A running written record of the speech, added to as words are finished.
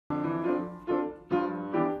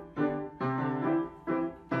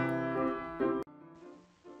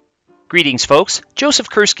Greetings, folks. Joseph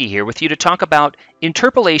Kursky here with you to talk about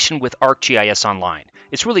interpolation with ArcGIS Online.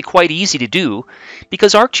 It's really quite easy to do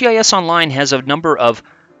because ArcGIS Online has a number of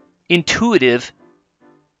intuitive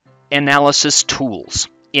analysis tools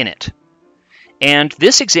in it. And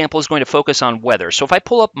this example is going to focus on weather. So if I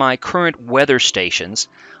pull up my current weather stations,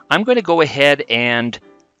 I'm going to go ahead and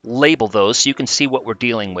label those so you can see what we're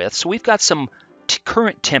dealing with. So we've got some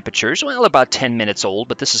current temperatures, well, about 10 minutes old,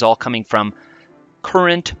 but this is all coming from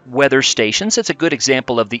current weather stations. It's a good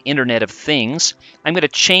example of the Internet of Things. I'm going to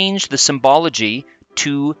change the symbology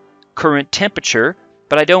to current temperature,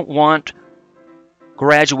 but I don't want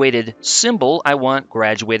graduated symbol, I want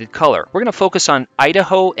graduated color. We're going to focus on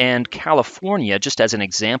Idaho and California just as an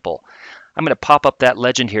example. I'm going to pop up that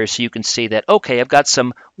legend here so you can see that, okay, I've got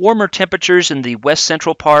some warmer temperatures in the west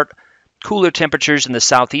central part, cooler temperatures in the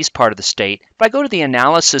southeast part of the state. If I go to the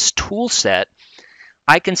analysis tool set,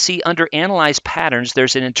 I can see under Analyze Patterns,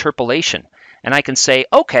 there's an interpolation. And I can say,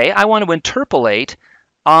 okay, I want to interpolate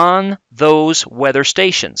on those weather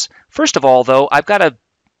stations. First of all, though, I've got to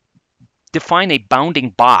define a bounding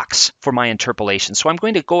box for my interpolation. So I'm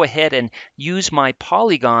going to go ahead and use my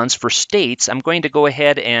polygons for states. I'm going to go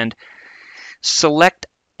ahead and select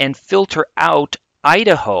and filter out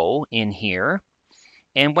Idaho in here.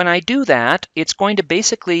 And when I do that, it's going to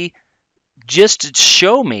basically just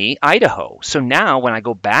show me Idaho. So now when I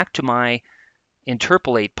go back to my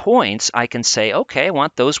interpolate points, I can say, okay, I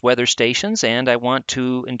want those weather stations and I want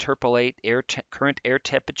to interpolate current air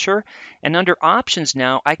temperature. And under options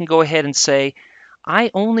now, I can go ahead and say, I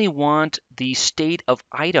only want the state of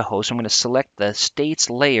Idaho. So I'm going to select the states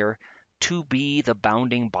layer to be the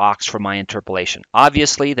bounding box for my interpolation.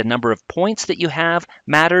 Obviously, the number of points that you have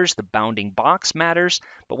matters, the bounding box matters,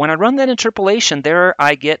 but when I run that interpolation, there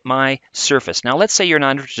I get my surface. Now, let's say you're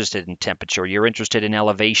not interested in temperature, you're interested in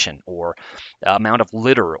elevation or amount of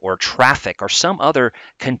litter or traffic or some other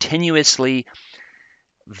continuously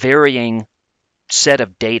varying set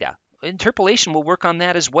of data. Interpolation will work on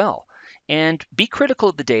that as well. And be critical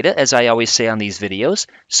of the data, as I always say on these videos,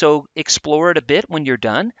 so explore it a bit when you're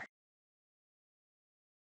done.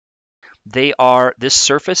 This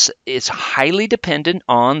surface is highly dependent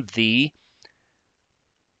on the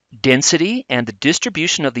density and the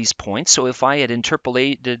distribution of these points. So if I had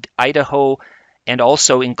interpolated Idaho and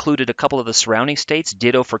also included a couple of the surrounding states,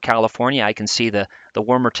 ditto for California, I can see the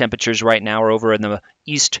warmer temperatures right now are over in the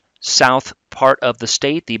east-south part of the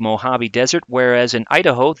state, the Mojave Desert, whereas in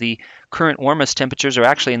Idaho, the current warmest temperatures are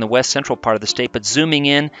actually in the west-central part of the state. But zooming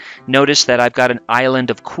in, notice that I've got an island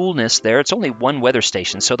of coolness there. It's only one weather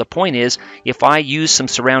station. So the point is, if I use some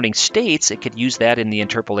surrounding states, it could use that in the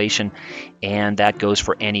interpolation, and that goes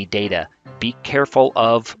for any data. Be careful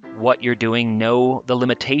of what you're doing. Know the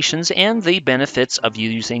limitations and the benefits of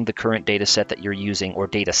using the current data set that you're using, or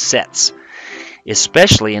data sets,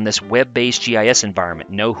 especially in this web-based GIS environment.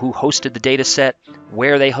 Know who hosted the data set,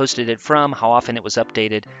 where they hosted it from, how often it was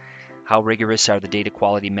updated, how rigorous are the data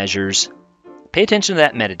quality measures. Pay attention to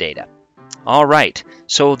that metadata. All right,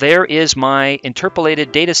 so there is my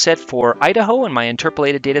interpolated data set for Idaho and my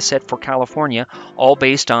interpolated data set for California, all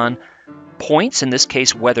based on points, in this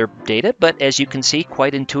case weather data, but as you can see,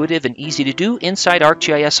 quite intuitive and easy to do inside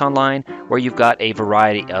ArcGIS Online, where you've got a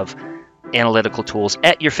variety of analytical tools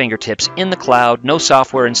at your fingertips in the cloud. No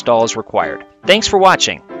software install is required. Thanks for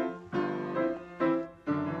watching.